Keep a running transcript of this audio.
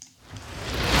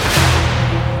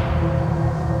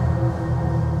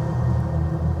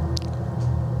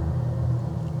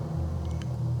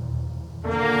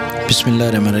بسم اللہ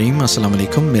الرحمن الرحیم. السلام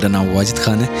علیکم. میرا نام واجد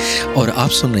خان ہے اور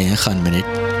آپ سن رہے ہیں خان منٹ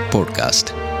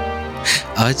پوڈکاسٹ.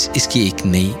 آج اس کی ایک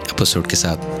نئی ایپیسوڈ کے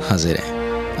ساتھ حاضر ہیں.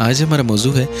 آج ہمارا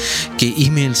موضوع ہے کہ ای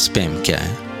میل سپیم کیا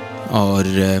ہے، اور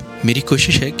میری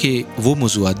کوشش ہے کہ وہ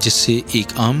موضوعات جس سے ایک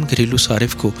عام گھریلو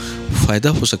صارف کو فائدہ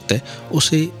ہو سکتا ہے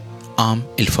اسے عام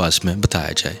الفاظ میں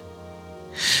بتایا جائے.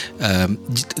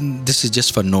 This is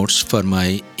just for notes for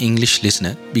my English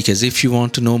listener, because if you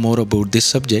want to know more about this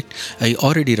subject, I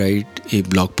already write a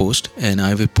blog post and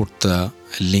I will put the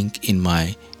link in my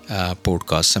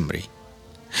podcast summary.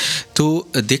 تو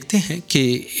دیکھتے ہیں کہ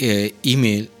ای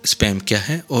میل spam کیا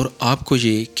ہے اور آپ کو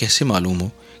یہ کیسے معلوم ہو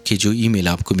کہ جو ای میل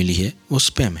آپ کو ملی ہے وہ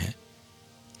سپیم ہے.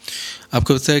 آپ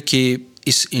کو پتہ ہے کہ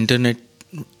اس انٹرنیٹ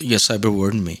یا سائبر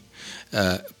ورلڈ میں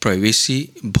پرائیویسی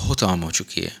بہت عام ہو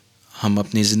چکی ہے. ہم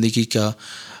اپنی زندگی کا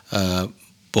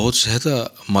بہت زیادہ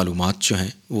معلومات جو ہیں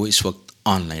وہ اس وقت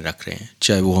آن لائن رکھ رہے ہیں،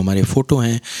 چاہے وہ ہمارے فوٹو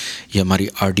ہیں یا ہماری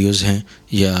آڈیوز ہیں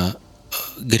یا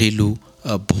گھریلو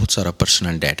بہت سارا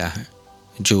پرسنل ڈیٹا ہے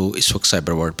جو اس وقت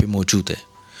سائبر ورلڈ پہ موجود ہے.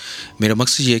 میرا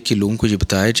مقصد یہ ہے کہ لوگوں کو یہ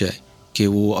بتایا جائے کہ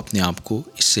وہ اپنے آپ کو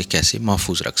اس سے کیسے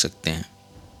محفوظ رکھ سکتے ہیں،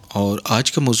 اور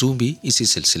آج کا موضوع بھی اسی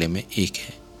سلسلے میں ایک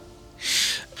ہے.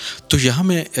 تو یہاں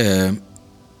میں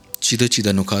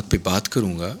چیدہ نکات پہ بات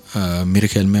کروں گا. میرے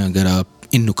خیال میں اگر آپ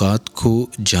ان نکات کو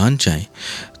جان جائیں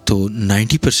تو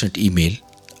 90% ای میل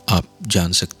آپ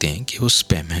جان سکتے ہیں کہ وہ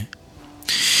سپیم ہے.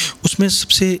 اس میں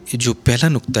سب سے جو پہلا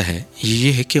نقطہ ہے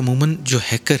یہ ہے کہ عموماً جو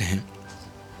ہیکر ہیں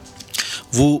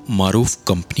وہ معروف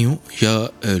کمپنیوں یا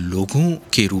لوگوں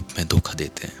کے روپ میں دھوکہ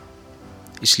دیتے ہیں.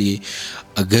 اس لیے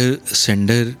اگر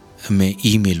سینڈر میں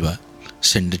ای میل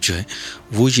سینڈر جو ہے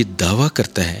وہ یہ دعویٰ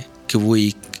کرتا ہے کہ وہ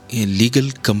ایک لیگل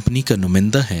کمپنی کا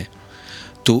نمائندہ ہے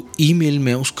تو ای میل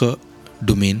میں اس کا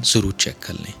ڈومین ضرور چیک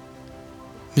کر لیں.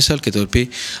 مثال کے طور پہ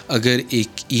اگر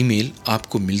ایک ای میل آپ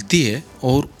کو ملتی ہے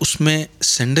اور اس میں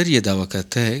سینڈر یہ دعویٰ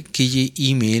کرتا ہے کہ یہ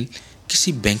ای میل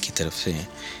کسی بینک کی طرف سے ہے،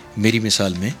 میری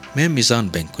مثال میں میزان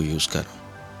بینک کو یوز کر رہا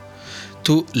ہوں،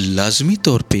 تو لازمی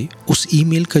طور پہ اس ای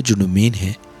میل کا جو ڈومین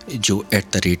ہے جو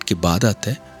 @ کے بعد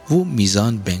آتا ہے وہ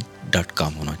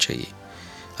mizanbank.com ہونا چاہیے.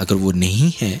 اگر وہ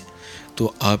نہیں ہے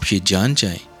تو آپ یہ جان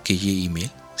جائیں کہ یہ ای میل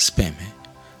سپیم ہے.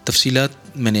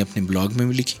 تفصیلات میں نے اپنے بلاگ میں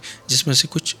بھی لکھی، جس میں سے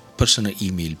کچھ پرسنل ای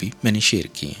میل بھی میں نے شیئر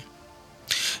کیے ہیں.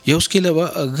 یا اس کے علاوہ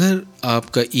اگر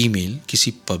آپ کا ای میل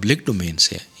کسی پبلک ڈومین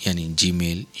سے ہے، یعنی جی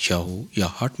میل، یاہو یا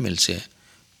ہاٹ میل سے ہے،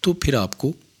 تو پھر آپ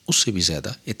کو اس سے بھی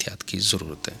زیادہ احتیاط کی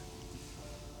ضرورت ہے.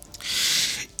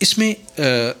 اس میں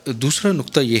دوسرا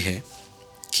نقطہ یہ ہے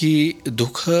کہ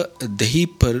دھوکہ دہی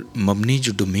پر مبنی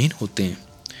جو ڈومین ہوتے ہیں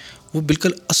وہ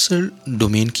بالکل اصل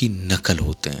ڈومین کی نقل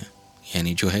ہوتے ہیں.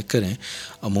 یعنی جو ہیکر ہیں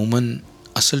عموماً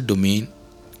اصل ڈومین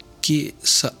کی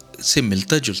سے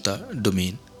ملتا جلتا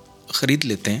ڈومین خرید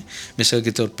لیتے ہیں. مثال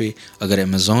کے طور پہ اگر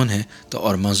امیزون ہے تو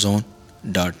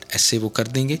amazon.sa وہ کر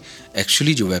دیں گے،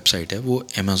 ایکچولی جو ویب سائٹ ہے وہ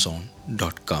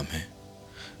amazon.com ہے.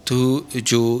 تو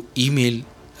جو ای میل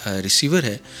ریسیور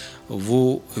ہے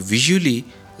وہ ویژولی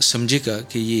سمجھے گا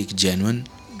کہ یہ ایک جینون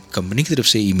کمپنی کی طرف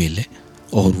سے ای میل ہے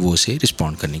اور وہ اسے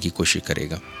رسپونڈ کرنے کی کوشش کرے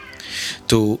گا.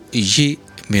 تو یہ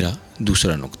میرا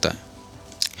دوسرا نقطہ ہے.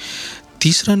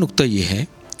 تیسرا نقطہ یہ ہے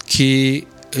کہ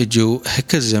جو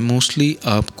ہیکرز ہیں موسٹلی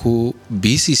آپ کو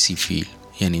BCC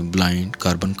فیلڈ یعنی بلائنڈ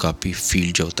کاربن کاپی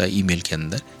فیلڈ جو ہوتا ہے ای میل کے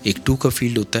اندر، ایک ٹو کا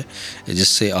فیلڈ ہوتا ہے جس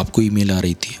سے آپ کو ای میل آ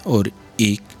رہی تھی، اور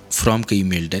ایک فرام کا ای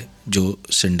میل ہے جو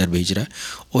سینڈر بھیج رہا ہے،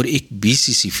 اور ایک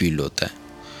BCC فیلڈ ہوتا ہے.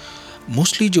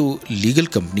 موسٹلی جو لیگل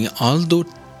کمپنی آل دو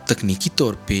تکنیکی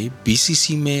طور پہ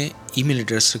BCC میں ای میل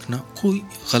ایڈریس رکھنا کوئی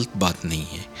غلط بات نہیں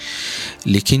ہے،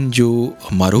 لیکن جو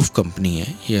معروف کمپنی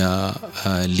ہے یا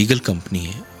لیگل کمپنی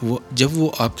ہے وہ جب وہ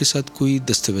آپ کے ساتھ کوئی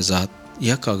دستاویزات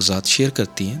یا کاغذات شیئر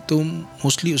کرتی ہیں تو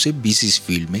موسٹلی اسے BCC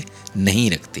فیلڈ میں نہیں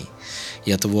رکھتی،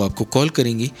 یا تو وہ آپ کو کال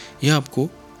کریں گی یا آپ کو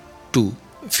ٹو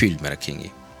فیلڈ میں رکھیں گی.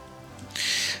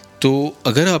 تو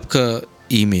اگر آپ کا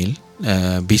ای میل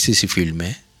BCC فیلڈ میں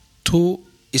ہے تو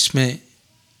اس میں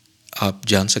آپ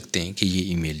جان سکتے ہیں کہ یہ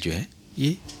ای میل جو ہے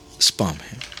یہ سپام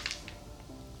ہے.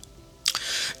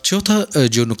 چوتھا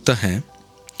جو نقطہ ہے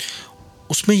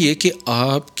اس میں یہ کہ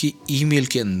آپ کی ای میل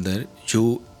کے اندر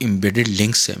جو امبیڈڈ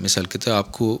لنکس ہیں، مثال کے طور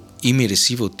آپ کو ای میل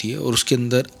ریسیو ہوتی ہے اور اس کے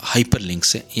اندر ہائپر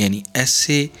لنکس ہیں، یعنی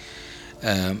ایسے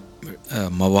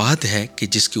مواد ہے کہ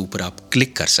جس کے اوپر آپ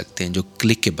کلک کر سکتے ہیں جو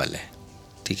کلکیبل ہے،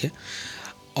 ٹھیک ہے،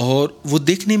 اور وہ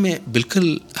دیکھنے میں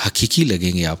بالکل حقیقی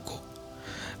لگیں گے آپ کو،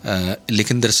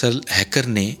 لیکن دراصل ہیکر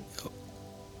نے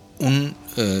ان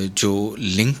جو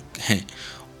لنک ہیں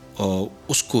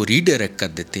اس کو ریڈائریکٹ کر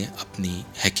دیتے ہیں اپنی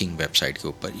ہیکنگ ویب سائٹ کے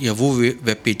اوپر، یا وہ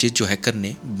ویب پیجز جو ہیکر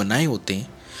نے بنائے ہوتے ہیں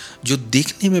جو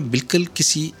دیکھنے میں بالکل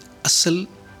کسی اصل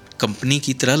کمپنی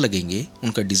کی طرح لگیں گے،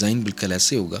 ان کا ڈیزائن بالکل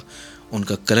ایسے ہوگا، ان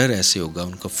کا کلر ایسے ہوگا،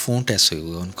 ان کا فونٹ ایسے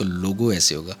ہوگا، ان کا لوگو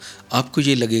ایسے ہوگا، آپ کو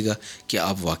یہ لگے گا کہ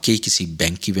آپ واقعی کسی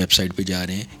بینک کی ویب سائٹ پہ جا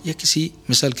رہے ہیں یا کسی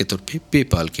مثال کے طور پہ پے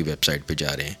پال کی ویب سائٹ پہ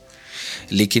جا رہے ہیں.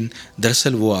 لیکن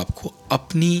دراصل وہ آپ کو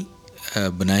اپنی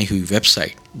بنائی ہوئی ویب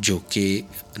سائٹ جو کہ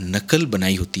نقل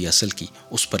بنائی ہوتی ہے اصل کی،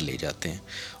 اس پر لے جاتے ہیں،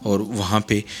 اور وہاں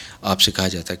پہ آپ سے کہا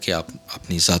جاتا ہے کہ آپ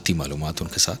اپنی ذاتی معلومات ان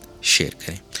کے ساتھ شیئر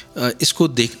کریں. اس کو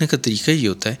دیکھنے کا طریقہ یہ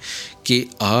ہوتا ہے کہ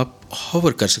آپ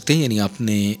ہوور کر سکتے ہیں، یعنی آپ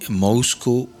نے ماؤس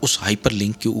کو اس ہائپر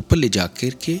لنک کے اوپر لے جا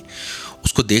کر کے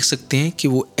اس کو دیکھ سکتے ہیں کہ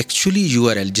وہ ایکچولی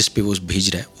URL جس پہ وہ بھیج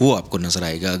رہا ہے وہ آپ کو نظر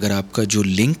آئے گا. اگر آپ کا جو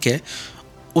لنک ہے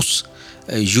اس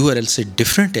URL سے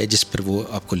ڈفرینٹ ہے جس پر وہ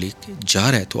آپ کو لے کے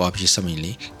جا رہا ہے، تو آپ یہ سمجھ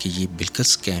لیں کہ یہ بالکل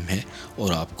اسکیم ہے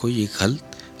اور آپ کو یہ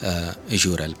غلط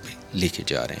URL پہ لے کے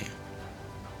جا رہے ہیں.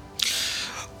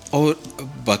 اور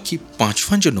باقی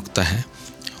پانچواں جو نقطہ ہے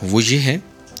وہ یہ ہے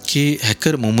کہ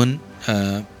ہیکر عموماً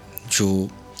جو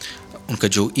ان کا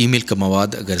جو ای میل کا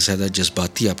مواد اگر زیادہ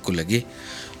جذباتی آپ کو لگے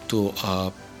تو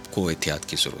آپ کو احتیاط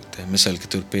کی ضرورت ہے. مثال کے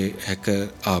طور پہ ہیکر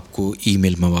آپ کو ای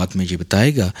میل مواد میں یہ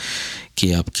بتائے گا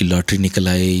کہ آپ کی لاٹری نکل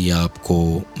آئے، یا آپ کو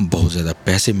بہت زیادہ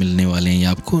پیسے ملنے والے ہیں، یا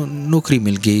آپ کو نوکری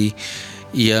مل گئی،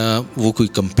 یا وہ کوئی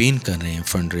کمپین کر رہے ہیں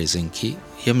فنڈ ریزنگ کی،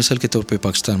 یا مثال کے طور پہ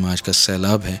پاکستان میں آج کا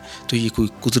سیلاب ہے تو یہ کوئی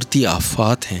قدرتی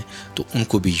آفات ہیں تو ان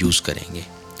کو بھی یوز کریں گے.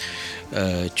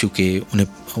 چونکہ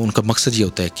ان کا مقصد یہ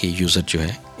ہوتا ہے کہ یوزر جو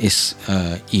ہے اس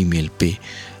ای میل پہ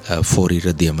فوری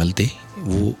رد عمل دے.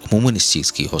 وہ عموماً اس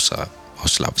چیز کی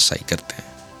حوصلہ افزائی کرتے ہیں.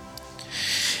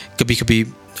 کبھی کبھی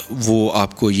وہ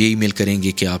آپ کو یہ ای میل کریں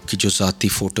گے کہ آپ کی جو ذاتی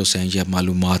فوٹوز ہیں یا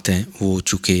معلومات ہیں وہ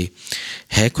چونکہ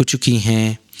ہیک ہو چکی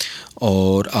ہیں،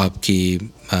 اور آپ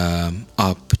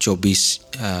 24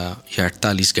 یا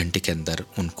 48 گھنٹے کے اندر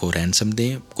ان کو رینسم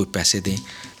دیں، کوئی پیسے دیں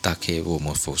تاکہ وہ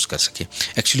محفوظ کر سکیں.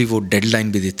 ایکچولی وہ ڈیڈ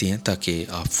لائن بھی دیتی ہیں تاکہ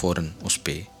آپ فوراً اس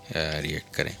پہ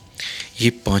ریئیکٹ کریں. یہ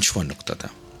پانچواں نقطہ تھا.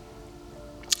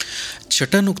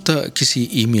 چھٹا نقطہ کسی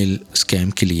ای میل اسکیم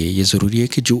کے لیے یہ ضروری ہے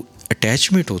کہ جو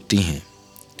اٹیچمنٹ ہوتی ہیں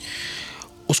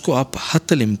اس کو آپ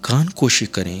حتی الامکان کوشش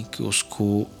کریں کہ اس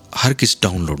کو ہرگز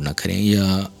ڈاؤن لوڈ نہ کریں یا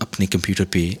اپنے کمپیوٹر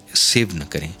پہ سیو نہ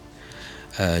کریں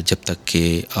جب تک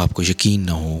کہ آپ کو یقین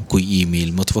نہ ہو کوئی ای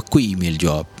میل، متوقع ای میل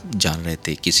جو آپ جان رہے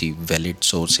تھے کسی ویلڈ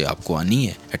سورس سے آپ کو آنی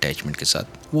ہے اٹیچمنٹ کے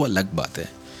ساتھ، وہ الگ بات ہے.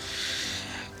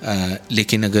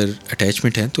 لیکن اگر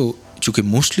اٹیچمنٹ ہے تو چونکہ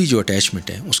موسٹلی جو اٹیچمنٹ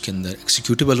ہے اس کے اندر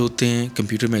ایگزیکیوٹیبل ہوتے ہیں.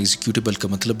 کمپیوٹر میں ایگزیکیوٹیبل کا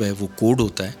مطلب ہے وہ کوڈ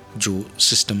ہوتا ہے جو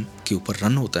سسٹم کے اوپر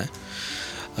رن ہوتا ہے،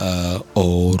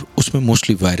 اور اس میں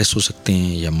موسٹلی وائرس ہو سکتے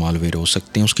ہیں یا مالویئر ہو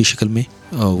سکتے ہیں اس کی شکل میں.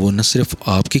 وہ نہ صرف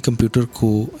آپ کے کمپیوٹر کو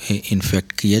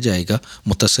انفیکٹ کیا جائے گا،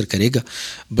 متاثر کرے گا،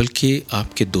 بلکہ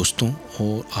آپ کے دوستوں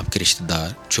اور آپ کے رشتہ دار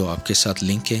جو آپ کے ساتھ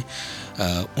لنک ہیں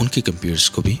ان کے کمپیوٹرز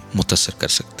کو بھی متاثر کر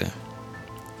سکتے ہیں.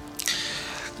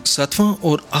 ساتواں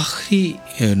اور آخری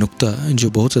نقطہ جو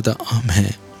بہت زیادہ عام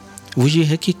ہے وہ یہ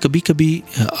ہے کہ کبھی کبھی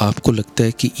آپ کو لگتا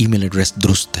ہے کہ ای میل ایڈریس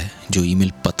درست ہے، جو ای میل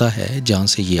پتہ ہے جہاں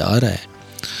سے یہ آ رہا ہے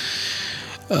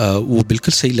وہ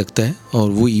بالکل صحیح لگتا ہے، اور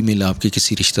وہ ای میل آپ کے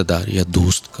کسی رشتہ دار یا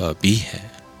دوست کا بھی ہے.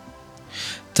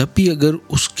 تب بھی اگر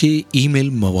اس کے ای میل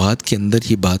مواد کے اندر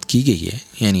یہ بات کی گئی ہے،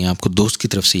 یعنی آپ کو دوست کی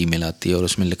طرف سے ای میل آتی ہے اور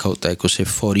اس میں لکھا ہوتا ہے کہ اسے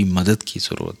فوری مدد کی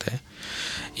ضرورت ہے،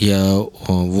 یا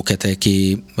وہ کہتا ہے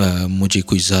کہ مجھے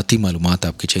کوئی ذاتی معلومات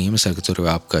آپ کی چاہیے، مثال کے طور پر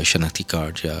آپ کا شناختی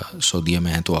کارڈ، یا سعودیہ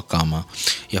میں ہے تو اقامہ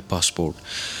یا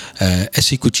پاسپورٹ،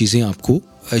 ایسی کچھ چیزیں آپ کو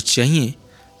چاہیے،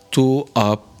 تو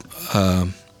آپ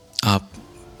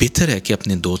بہتر ہے کہ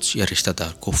اپنے دوست یا رشتہ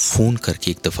دار کو فون کر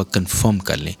کے ایک دفعہ کنفرم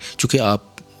کر لیں، چونکہ آپ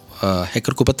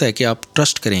ہیکر کو پتہ ہے کہ آپ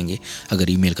ٹرسٹ کریں گے اگر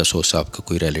ای میل کا سورس آپ کا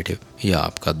کوئی ریلیٹیو یا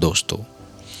آپ کا دوست ہو.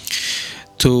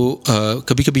 تو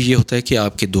کبھی کبھی یہ ہوتا ہے کہ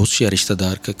آپ کے دوست یا رشتہ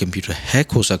دار کا کمپیوٹر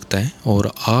ہیک ہو سکتا ہے اور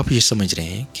آپ یہ سمجھ رہے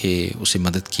ہیں کہ اسے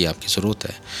مدد کی آپ کی ضرورت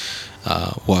ہے.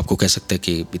 وہ آپ کو کہہ سکتا ہے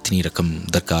کہ اتنی رقم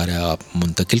درکار ہے، آپ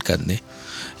منتقل کر دیں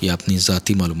یا اپنی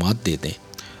ذاتی معلومات دے دیں.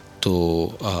 تو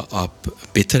آپ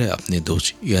بہتر ہے اپنے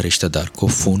دوست یا رشتہ دار کو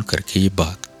فون کر کے یہ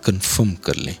بات کنفرم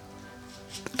کر لیں.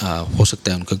 ہو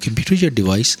سکتا ہے ان کا کمپیوٹر یا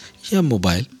ڈیوائس یا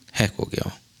موبائل ہیک ہو گیا ہو.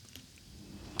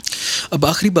 اب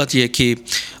آخری بات یہ ہے کہ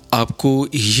آپ کو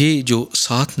یہ جو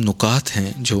 7 نکات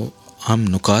ہیں، جو اہم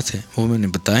نکات ہیں وہ میں نے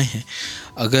بتائے ہیں،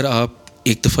 اگر آپ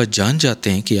ایک دفعہ جان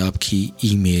جاتے ہیں کہ آپ کی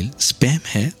ای میل سپیم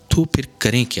ہے تو پھر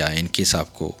کریں کیا ان کیس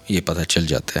آپ کو یہ پتہ چل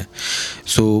جاتا ہے.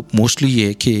 سو موسٹلی یہ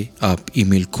ہے کہ آپ ای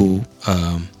میل کو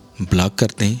بلاک کر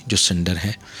دیں جو سینڈر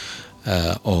ہے،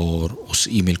 اور اس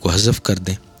ای میل کو حذف کر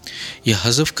دیں، یا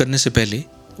حذف کرنے سے پہلے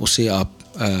اسے آپ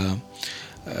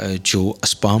جو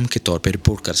اسپام کے طور پہ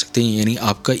رپورٹ کر سکتے ہیں. یعنی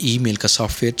آپ کا ای میل کا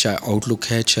سافٹ ویئر، چاہے آؤٹ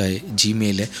لک ہے چاہے جی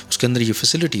میل ہے، اس کے اندر یہ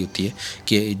فیسلٹی ہوتی ہے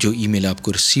کہ جو ای میل آپ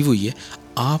کو ریسیو ہوئی ہے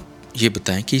آپ یہ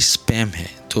بتائیں کہ اسپیم ہے.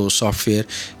 تو سافٹ ویئر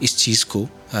اس چیز کو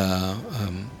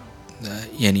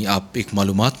یعنی آپ ایک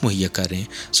معلومات مہیا کر رہے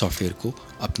ہیں سافٹ ویئر کو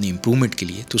اپنی امپرومنٹ کے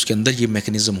لیے، تو اس کے اندر یہ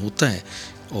میکینزم ہوتا ہے،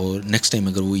 اور نیکسٹ ٹائم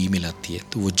اگر وہ ای میل آتی ہے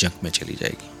تو وہ جنک میں چلی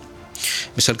جائے گی.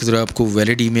 مثال کے طور آپ کو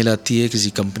ویلڈ ای میل آتی ہے کسی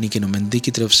کمپنی کے نمائندے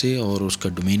کی طرف سے، اور اس کا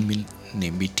ڈومین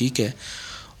نیم بھی ٹھیک ہے،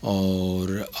 اور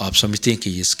آپ سمجھتے ہیں کہ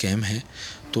یہ اسکیم ہے،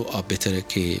 تو آپ بہتر ہے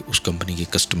کہ اس کمپنی کے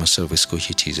کسٹمر سروس کو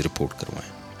یہ چیز رپورٹ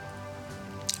کروائیں.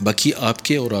 باقی آپ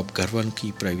کے اور آپ گھر والوں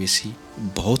کی پرائیویسی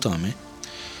بہت عام ہے،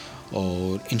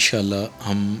 اور انشاءاللہ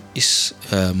ہم اس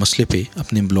مسئلے پہ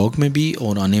اپنے بلاگ میں بھی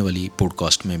اور آنے والی پوڈ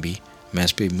کاسٹ میں بھی میں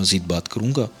اس پہ مزید بات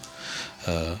کروں گا.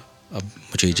 اب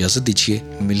مجھے اجازت دیجیے،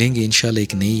 ملیں گے انشاءاللہ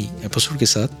ایک نئی ایپیسوڈ کے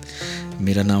ساتھ.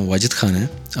 میرا نام واجد خان ہے،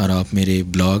 اور آپ میرے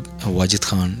بلاگ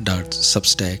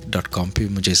wajidkhan.substack.com پہ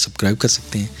مجھے سبسکرائب کر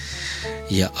سکتے ہیں،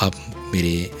 یا آپ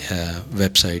میرے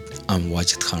ویب سائٹ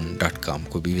wajidkhan.com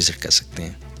کو بھی وزٹ کر سکتے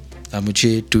ہیں. آپ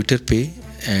مجھے ٹویٹر پہ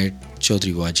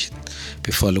 @chaudhryWajid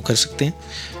پہ فالو کر سکتے ہیں،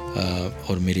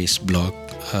 اور میرے اس بلاگ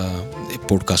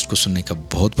پوڈ کاسٹ کو سننے کا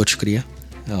بہت بہت شکریہ،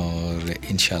 اور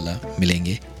انشاءاللہ ملیں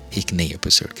گے ایک نئی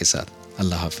ایپیسوڈ کے ساتھ.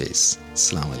 اللہ حافظ،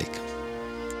 السلام علیکم.